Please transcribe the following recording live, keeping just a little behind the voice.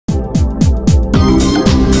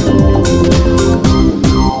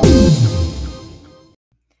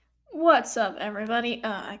What's up, everybody?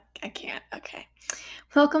 I can't. Okay.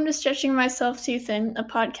 Welcome to Stretching Myself Too Thin, a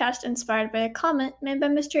podcast inspired by a comment made by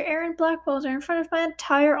Mr. Aaron Blackwelder in front of my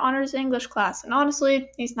entire honors English class, and honestly,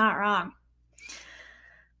 he's not wrong.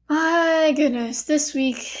 My goodness, this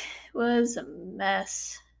week was a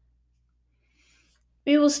mess.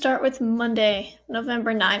 We will start with Monday,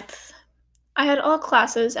 November 9th. I had all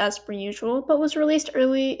classes as per usual, but was released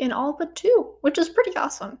early in all but two, which is pretty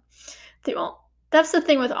awesome. That's the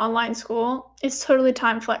thing with online school. It's totally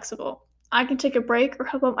time flexible. I can take a break or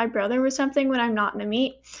help out my brother with something when I'm not in a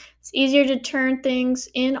meet. It's easier to turn things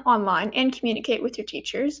in online and communicate with your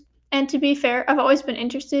teachers. And to be fair, I've always been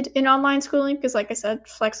interested in online schooling because, like I said,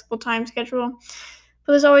 flexible time schedule.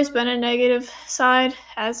 But there's always been a negative side,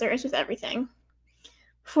 as there is with everything.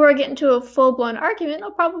 Before I get into a full-blown argument,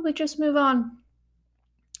 I'll probably just move on.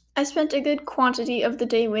 I spent a good quantity of the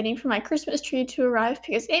day waiting for my Christmas tree to arrive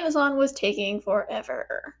because Amazon was taking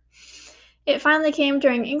forever. It finally came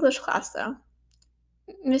during English class, though.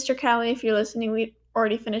 Mr. Callie, if you're listening, we'd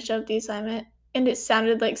already finished up the assignment, and it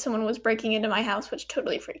sounded like someone was breaking into my house, which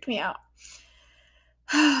totally freaked me out.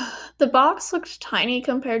 The box looked tiny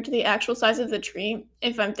compared to the actual size of the tree,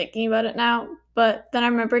 if I'm thinking about it now, but then I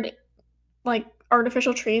remembered,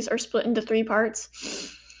 artificial trees are split into 3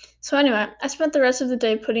 parts. So anyway, I spent the rest of the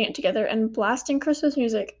day putting it together and blasting Christmas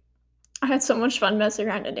music. I had so much fun messing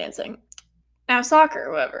around and dancing. Now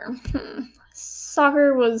soccer, however.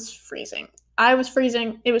 Soccer was freezing. I was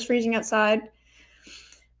freezing. It was freezing outside.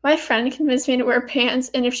 My friend convinced me to wear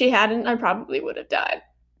pants, and if she hadn't, I probably would have died.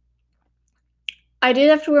 I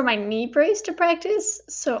did have to wear my knee brace to practice,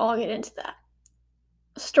 so I'll get into that.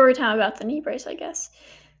 Story time about the knee brace, I guess.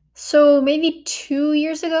 So maybe 2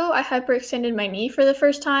 years ago, I hyperextended my knee for the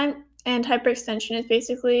first time, and hyperextension is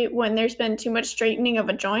basically when there's been too much straightening of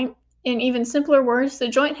a joint. In even simpler words, the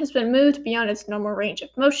joint has been moved beyond its normal range of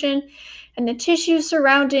motion, and the tissue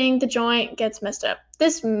surrounding the joint gets messed up.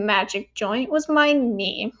 This magic joint was my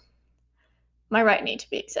knee. My right knee, to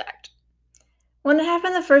be exact. When it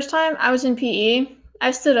happened the first time, I was in PE.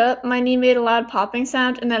 I stood up, my knee made a loud popping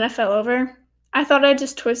sound, and then I fell over. I thought I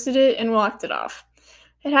just twisted it and walked it off.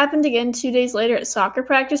 It happened again 2 days later at soccer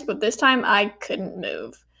practice, but this time I couldn't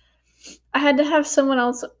move. I had to have someone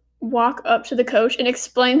else walk up to the coach and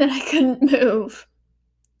explain that I couldn't move.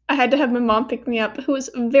 I had to have my mom pick me up, who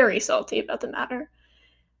was very salty about the matter.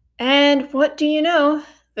 And what do you know?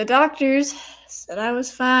 The doctors said I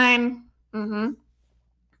was fine. I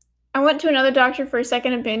went to another doctor for a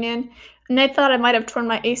second opinion, and they thought I might have torn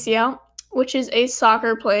my ACL, which is a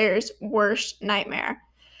soccer player's worst nightmare.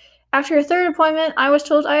 After a third appointment, I was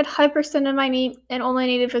told I had hyperextended my knee and only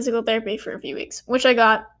needed physical therapy for a few weeks, which I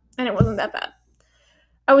got, and it wasn't that bad.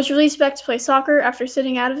 I was released back to play soccer after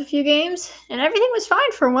sitting out of a few games, and everything was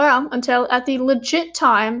fine for a while until at the legit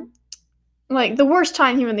time, the worst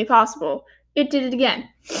time humanly possible, it did it again.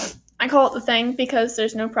 I call it the thing because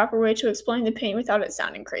there's no proper way to explain the pain without it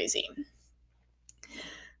sounding crazy.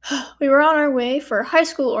 We were on our way for high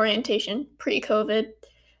school orientation, pre-COVID,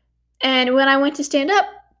 and when I went to stand up,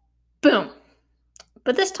 boom.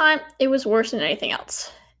 But this time, it was worse than anything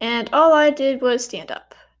else, and all I did was stand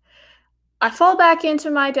up. I fall back into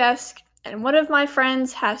my desk, and one of my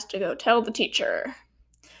friends has to go tell the teacher.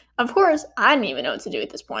 Of course, I didn't even know what to do at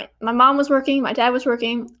this point. My mom was working, my dad was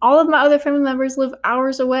working, all of my other family members live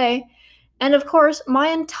hours away, and of course, my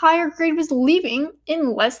entire grade was leaving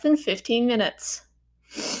in less than 15 minutes.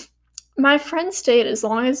 My friends stayed as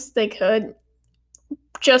long as they could,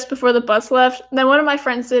 just before the bus left. Then one of my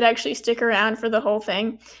friends did actually stick around for the whole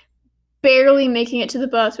thing, barely making it to the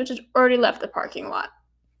bus, which had already left the parking lot.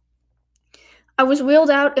 I was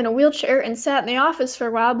wheeled out in a wheelchair and sat in the office for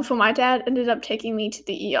a while before my dad ended up taking me to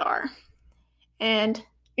the ER. And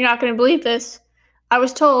you're not going to believe this, I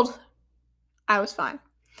was told I was fine.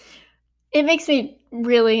 It makes me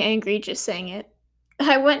really angry just saying it.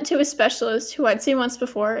 I went to a specialist who I'd seen once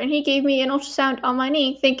before, and he gave me an ultrasound on my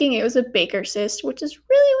knee, thinking it was a Baker cyst, which is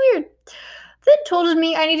really weird. Then told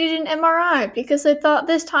me I needed an MRI because they thought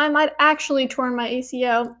this time I'd actually torn my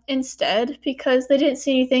ACL instead because they didn't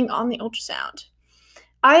see anything on the ultrasound.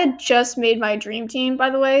 I had just made my dream team, by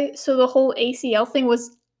the way, so the whole ACL thing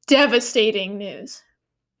was devastating news.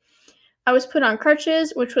 I was put on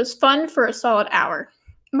crutches, which was fun for a solid hour.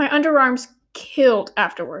 My underarms killed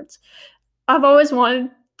afterwards. I've always wanted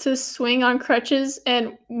to swing on crutches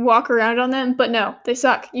and walk around on them, but no, they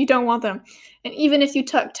suck. You don't want them. And even if you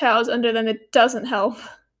tuck towels under them, it doesn't help.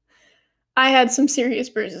 I had some serious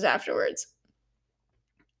bruises afterwards.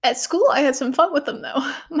 At school, I had some fun with them,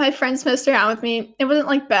 though. My friends messed around with me. It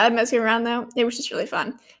wasn't bad messing around, though. It was just really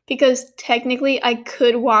fun. Because technically, I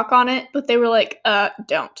could walk on it, but they were like,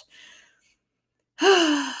 don't.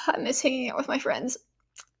 I miss hanging out with my friends.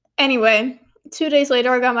 Anyway, 2 days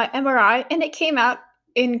later, I got my MRI, and it came out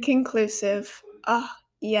inconclusive. Ah,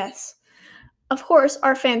 yes. Of course,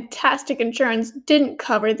 our fantastic insurance didn't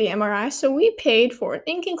cover the MRI, so we paid for an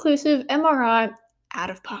inconclusive MRI out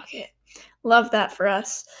of pocket. Love that for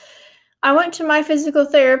us. I went to my physical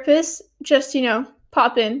therapist, just,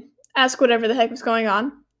 pop in, ask whatever the heck was going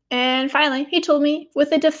on. And finally, he told me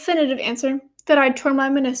with a definitive answer that I'd torn my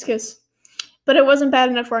meniscus. But it wasn't bad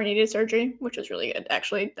enough where I needed surgery, which was really good,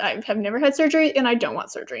 actually. I have never had surgery, and I don't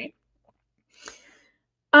want surgery.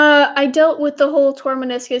 I dealt with the whole torn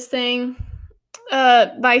meniscus thing.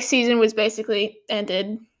 My season was basically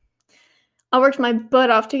ended. I worked my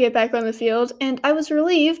butt off to get back on the field, and I was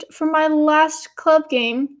relieved from my last club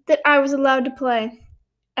game that I was allowed to play.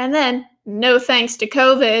 And then, no thanks to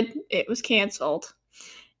COVID, it was canceled.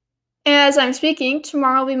 As I'm speaking,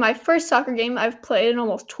 tomorrow will be my first soccer game I've played in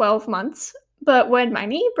almost 12 months. But when my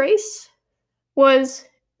knee brace was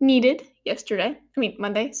needed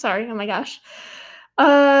Monday, sorry, oh my gosh,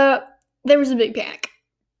 there was a big panic.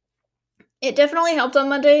 It definitely helped on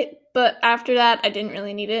Monday, but after that, I didn't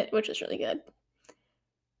really need it, which was really good.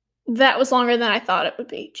 That was longer than I thought it would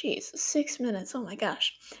be. Jeez, 6 minutes, oh my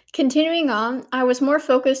gosh. Continuing on, I was more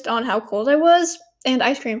focused on how cold I was, and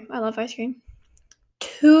ice cream. I love ice cream.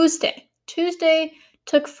 Tuesday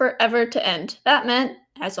took forever to end. That meant,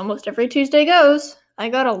 as almost every Tuesday goes, I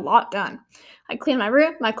got a lot done. I cleaned my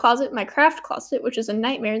room, my closet, my craft closet, which is a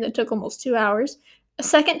nightmare that took almost 2 hours. A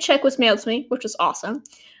second check was mailed to me, which was awesome.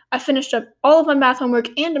 I finished up all of my math homework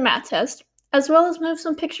and a math test, as well as moved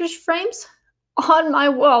some pictures frames on my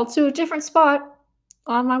wall to a different spot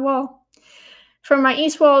on my wall. From my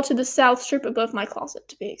east wall to the south strip above my closet,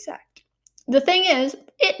 to be exact. The thing is,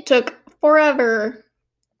 it took forever.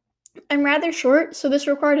 I'm rather short, so this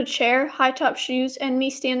required a chair, high-top shoes, and me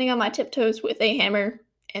standing on my tiptoes with a hammer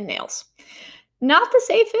and nails. Not the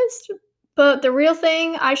safest, but the real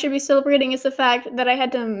thing I should be celebrating is the fact that I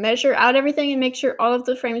had to measure out everything and make sure all of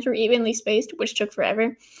the frames were evenly spaced, which took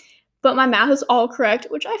forever. But my math was all correct,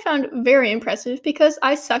 which I found very impressive because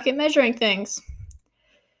I suck at measuring things.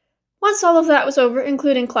 Once all of that was over,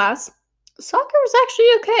 including class, soccer was actually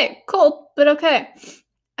okay. Cold, but okay.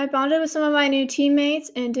 I bonded with some of my new teammates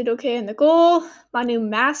and did okay in the goal. My new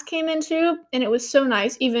mask came in too, and it was so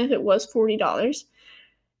nice, even if it was $40.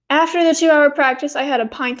 After the 2-hour practice, I had a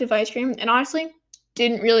pint of ice cream, and honestly,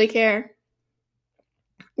 didn't really care.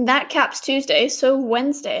 That caps Tuesday, so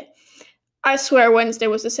Wednesday. I swear Wednesday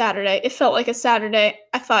was a Saturday. It felt like a Saturday.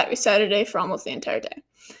 I thought it was Saturday for almost the entire day.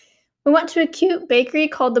 We went to a cute bakery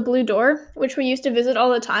called the Blue Door, which we used to visit all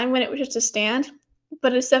the time when it was just a stand.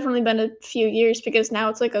 But it's definitely been a few years because now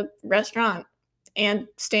it's like a restaurant and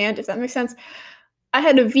stand, if that makes sense. I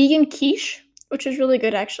had a vegan quiche, which was really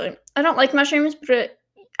good, actually. I don't like mushrooms, but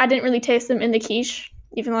I didn't really taste them in the quiche,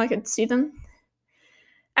 even though I could see them.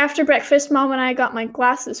 After breakfast, Mom and I got my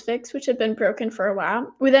glasses fixed, which had been broken for a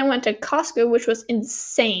while. We then went to Costco, which was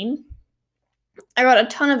insane. I got a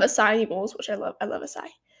ton of acai bowls, which I love. I love acai.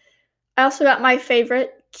 I also got my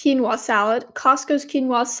favorite, quinoa salad. Costco's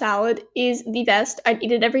quinoa salad is the best. I'd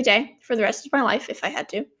eat it every day for the rest of my life if I had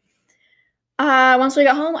to. Once we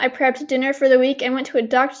got home, I prepped dinner for the week and went to a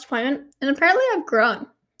doctor's appointment, and apparently I've grown.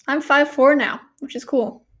 I'm 5'4" now, which is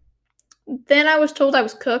cool. Then I was told I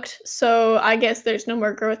was cooked, so I guess there's no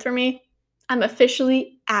more growth for me. I'm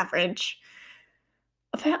officially average.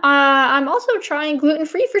 I'm also trying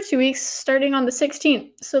gluten-free for 2 weeks, starting on the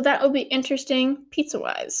 16th, so that will be interesting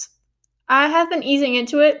pizza-wise. I have been easing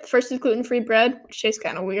into it. First is gluten-free bread, which tastes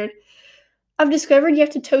kind of weird. I've discovered you have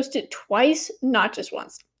to toast it twice, not just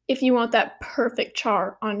once, if you want that perfect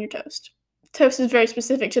char on your toast. Toast is very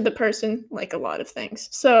specific to the person, like a lot of things.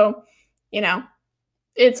 So,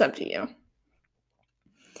 it's up to you.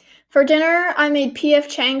 For dinner, I made P.F.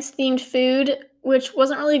 Chang's themed food, which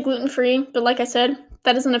wasn't really gluten-free, but like I said,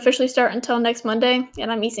 that doesn't officially start until next Monday, and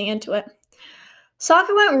I'm easing into it.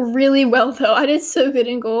 Soccer went really well, though. I did so good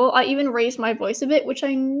in goal. I even raised my voice a bit, which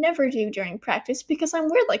I never do during practice because I'm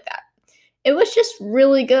weird like that. It was just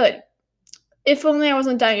really good. If only I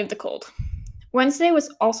wasn't dying of the cold. Wednesday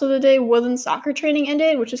was also the day Woodland soccer training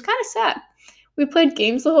ended, which is kind of sad. We played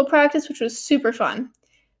games the whole practice, which was super fun.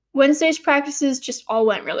 Wednesday's practices just all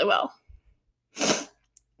went really well.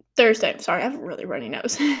 Thursday, sorry, I have a really runny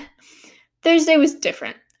nose. Thursday was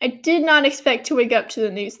different. I did not expect to wake up to the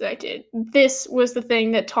news that I did. This was the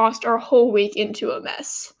thing that tossed our whole week into a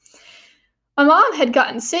mess. My mom had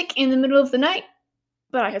gotten sick in the middle of the night,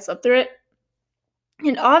 but I had slept through it.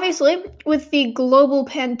 And obviously, with the global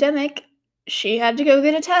pandemic, she had to go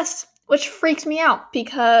get a test, which freaks me out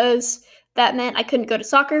because That meant I couldn't go to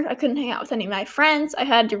soccer, I couldn't hang out with any of my friends, I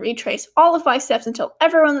had to retrace all of my steps until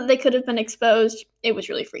everyone that they could have been exposed. It was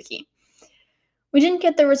really freaky. We didn't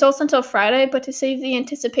get the results until Friday, but to save the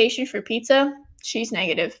anticipation for pizza, she's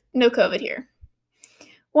negative. No COVID here.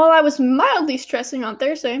 While I was mildly stressing on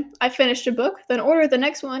Thursday, I finished a book, then ordered the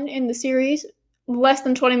next one in the series less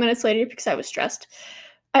than 20 minutes later because I was stressed.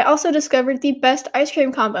 I also discovered the best ice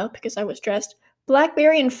cream combo because I was stressed.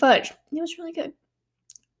 Blackberry and fudge. It was really good.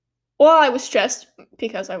 While I was stressed,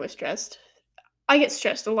 because I was stressed, I get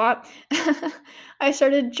stressed a lot. I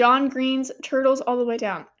started John Green's Turtles All the Way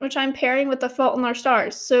Down, which I'm pairing with The Fault in Our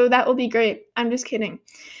Stars, so that will be great. I'm just kidding.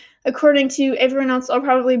 According to everyone else, I'll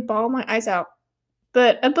probably bawl my eyes out.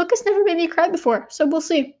 But a book has never made me cry before, so we'll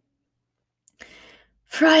see.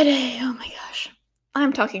 Friday, oh my gosh.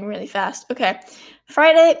 I'm talking really fast. Okay.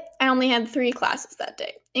 Friday, I only had 3 classes that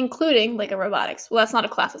day, including Lego Robotics. Well, that's not a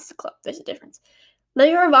class, it's a club. There's a difference.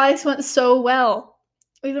 Lego Robotics went so well.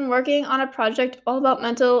 We've been working on a project all about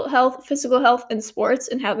mental health, physical health, and sports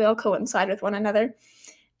and how they all coincide with one another.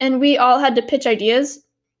 And we all had to pitch ideas.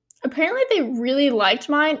 Apparently, they really liked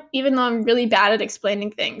mine, even though I'm really bad at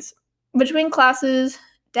explaining things. Between classes,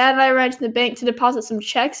 Dad and I ran to the bank to deposit some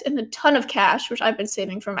checks and a ton of cash, which I've been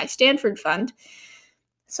saving for my Stanford fund.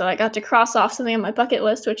 So I got to cross off something on my bucket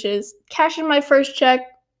list, which is cashing my first check.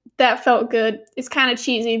 That felt good. It's kind of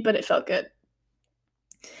cheesy, but it felt good.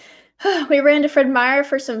 We ran to Fred Meyer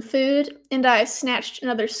for some food, and I snatched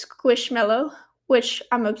another Squishmallow, which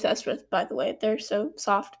I'm obsessed with, by the way. They're so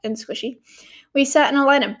soft and squishy. We sat in a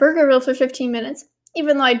line at Burgerville for 15 minutes,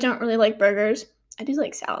 even though I don't really like burgers. I do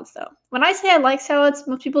like salads, though. When I say I like salads,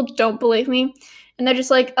 most people don't believe me, and they're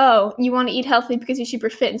just like, oh, you want to eat healthy because you're super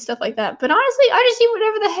fit and stuff like that. But honestly, I just eat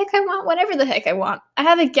whatever the heck I want, whenever the heck I want. I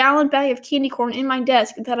have a gallon bag of candy corn in my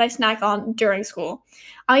desk that I snack on during school.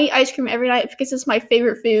 I eat ice cream every night because it's my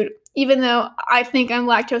favorite food, even though I think I'm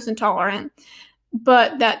lactose intolerant.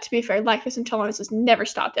 But that, to be fair, lactose intolerance has never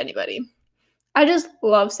stopped anybody. I just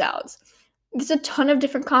love salads. There's a ton of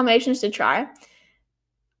different combinations to try.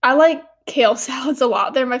 I like kale salads a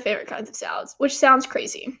lot. They're my favorite kinds of salads, which sounds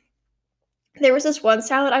crazy. There was this one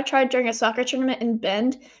salad I tried during a soccer tournament in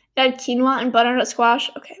Bend. It had quinoa and butternut squash.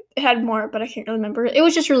 Okay, it had more, but I can't really remember. It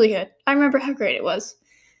was just really good. I remember how great it was.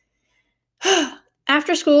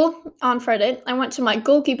 After school on Friday, I went to my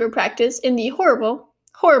goalkeeper practice in the horrible,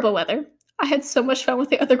 horrible weather. I had so much fun with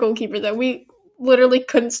the other goalkeeper that we literally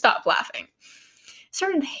couldn't stop laughing. It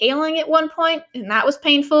started hailing at one point, and that was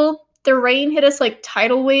painful. The rain hit us like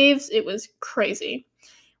tidal waves. It was crazy.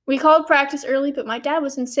 We called practice early, but my dad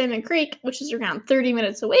was in Salmon Creek, which is around 30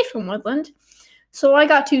 minutes away from Woodland, so I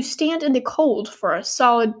got to stand in the cold for a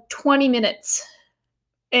solid 20 minutes.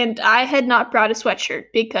 And I had not brought a sweatshirt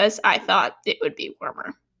because I thought it would be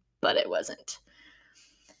warmer, but it wasn't.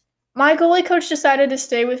 My goalie coach decided to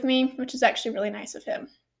stay with me, which is actually really nice of him.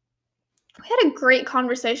 We had a great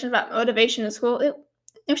conversation about motivation in school. It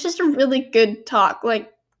was just a really good talk,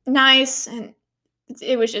 like nice, and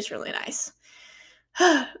it was just really nice.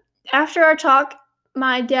 After our talk,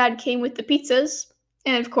 my dad came with the pizzas,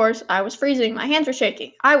 and of course, I was freezing. My hands were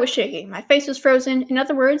shaking. I was shaking. My face was frozen. In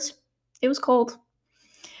other words, it was cold.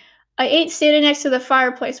 I ate standing next to the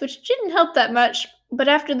fireplace, which didn't help that much, but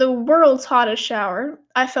after the world's hottest shower,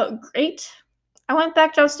 I felt great. I went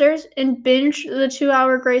back downstairs and binged the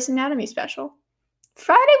 2-hour Grey's Anatomy special.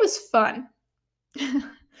 Friday was fun.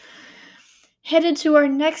 Headed to our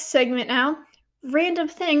next segment now. Random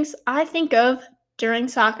things I think of during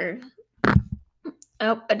soccer.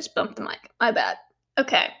 Oh, I just bumped the mic. My bad.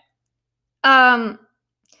 Okay.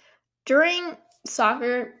 During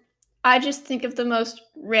soccer, I just think of the most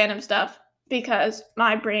random stuff because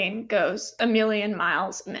my brain goes a million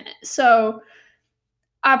miles a minute. So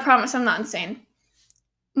I promise I'm not insane.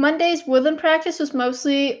 Monday's Woodland practice was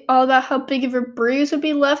mostly all about how big of a bruise would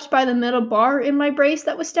be left by the metal bar in my brace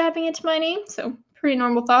that was stabbing into my knee. So pretty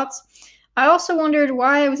normal thoughts. I also wondered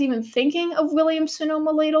why I was even thinking of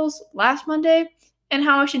Williams-Sonoma ladles last Monday and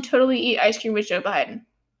how I should totally eat ice cream with Joe Biden.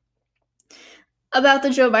 About the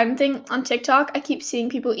Joe Biden thing, on TikTok, I keep seeing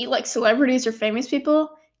people eat like celebrities or famous people,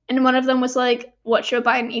 and one of them was like, what Joe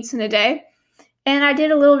Biden eats in a day. And I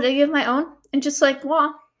did a little dig of my own, and just like,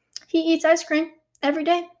 wow, he eats ice cream every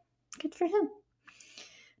day. Good for him.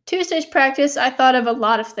 Tuesday's practice, I thought of a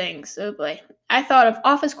lot of things. Oh boy. I thought of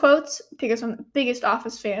Office quotes, because I'm the biggest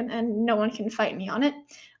Office fan, and no one can fight me on it.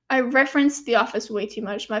 I referenced The Office way too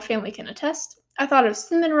much, my family can attest. I thought of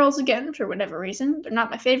cinnamon rolls again, for whatever reason. They're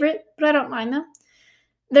not my favorite, but I don't mind them.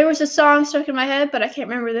 There was a song stuck in my head, but I can't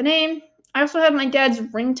remember the name. I also had my dad's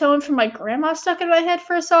ringtone from my grandma stuck in my head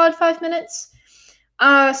for a solid 5 minutes.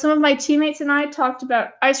 Some of my teammates and I talked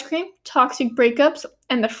about ice cream, toxic breakups,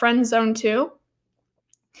 and the friend zone too.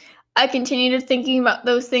 I continued thinking about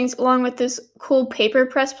those things along with this cool paper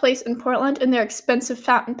press place in Portland and their expensive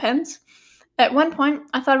fountain pens. At one point,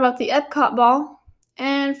 I thought about the Epcot ball,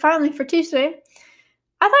 and finally, for Tuesday,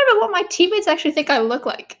 I thought about what my teammates actually think I look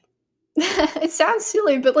like. It sounds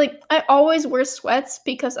silly, but like I always wear sweats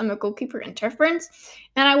because I'm a goalkeeper in turf burns,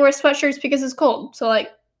 and I wear sweatshirts because it's cold. So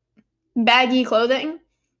like baggy clothing.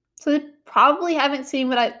 So they probably haven't seen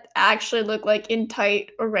what I actually look like in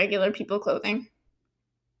tight or regular people clothing.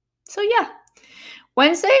 So yeah,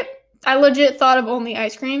 Wednesday I legit thought of only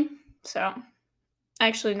ice cream. So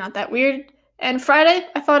actually not that weird. And Friday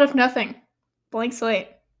I thought of nothing. Blank slate,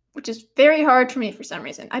 which is very hard for me for some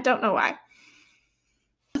reason. I don't know why.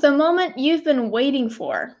 The moment you've been waiting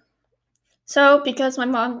for. So, because my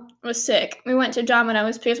mom was sick, we went to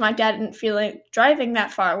Domino's because my dad didn't feel like driving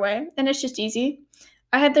that far away, and it's just easy.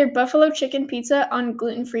 I had their buffalo chicken pizza on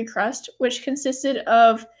gluten-free crust, which consisted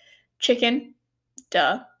of chicken,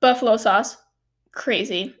 buffalo sauce,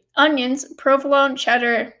 crazy, onions, provolone,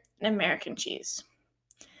 cheddar, and American cheese.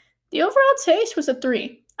 The overall taste was a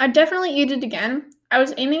 3. I'd definitely eat it again. I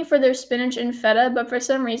was aiming for their spinach and feta, but for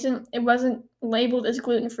some reason it wasn't labeled as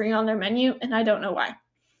gluten-free on their menu, and I don't know why.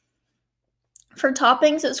 For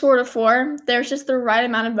toppings, it scored a 4. There's just the right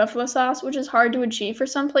amount of buffalo sauce, which is hard to achieve for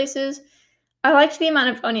some places. I liked the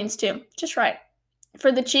amount of onions too, just right.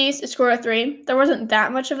 For the cheese, it scored a 3. There wasn't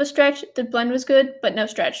that much of a stretch. The blend was good, but no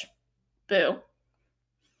stretch. Boo.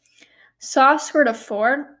 Sauce scored a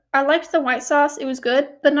 4. I liked the white sauce. It was good,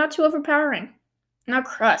 but not too overpowering. Now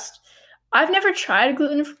crust. I've never tried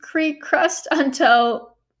gluten-free crust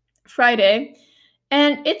until Friday,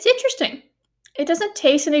 and it's interesting. It doesn't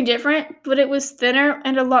taste any different, but it was thinner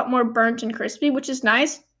and a lot more burnt and crispy, which is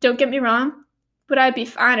nice. Don't get me wrong, but I'd be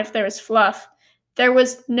fine if there was fluff. There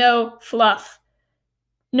was no fluff.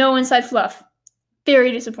 No inside fluff.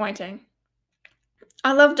 Very disappointing.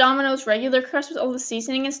 I love Domino's regular crust with all the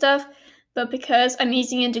seasoning and stuff, but because I'm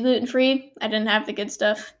easing into gluten-free, I didn't have the good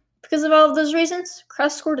stuff. Because of all of those reasons,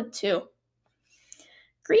 crust scored a 2.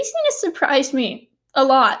 Greasiness surprised me a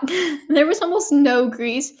lot. There was almost no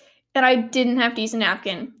grease, and I didn't have to use a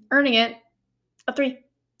napkin, earning it a 3.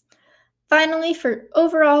 Finally, for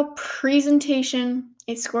overall presentation,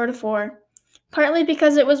 it scored a 4, partly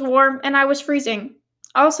because it was warm and I was freezing.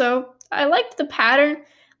 Also, I liked the pattern,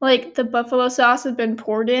 like the buffalo sauce had been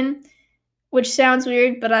poured in, which sounds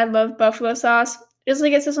weird, but I love buffalo sauce. Just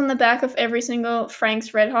like it says on the back of every single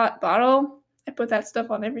Frank's Red Hot bottle, I put that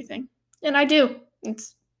stuff on everything. And I do.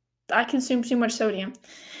 I consume too much sodium.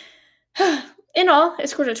 In all, it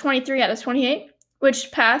scored a 23 out of 28,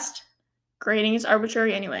 which passed. Grading is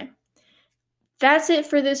arbitrary anyway. That's it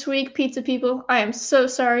for this week, pizza people. I am so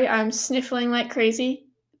sorry. I'm sniffling like crazy.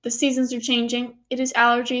 The seasons are changing. It is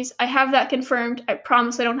allergies. I have that confirmed. I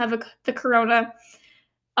promise I don't have the corona.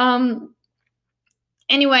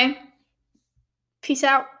 Anyway, peace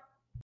out.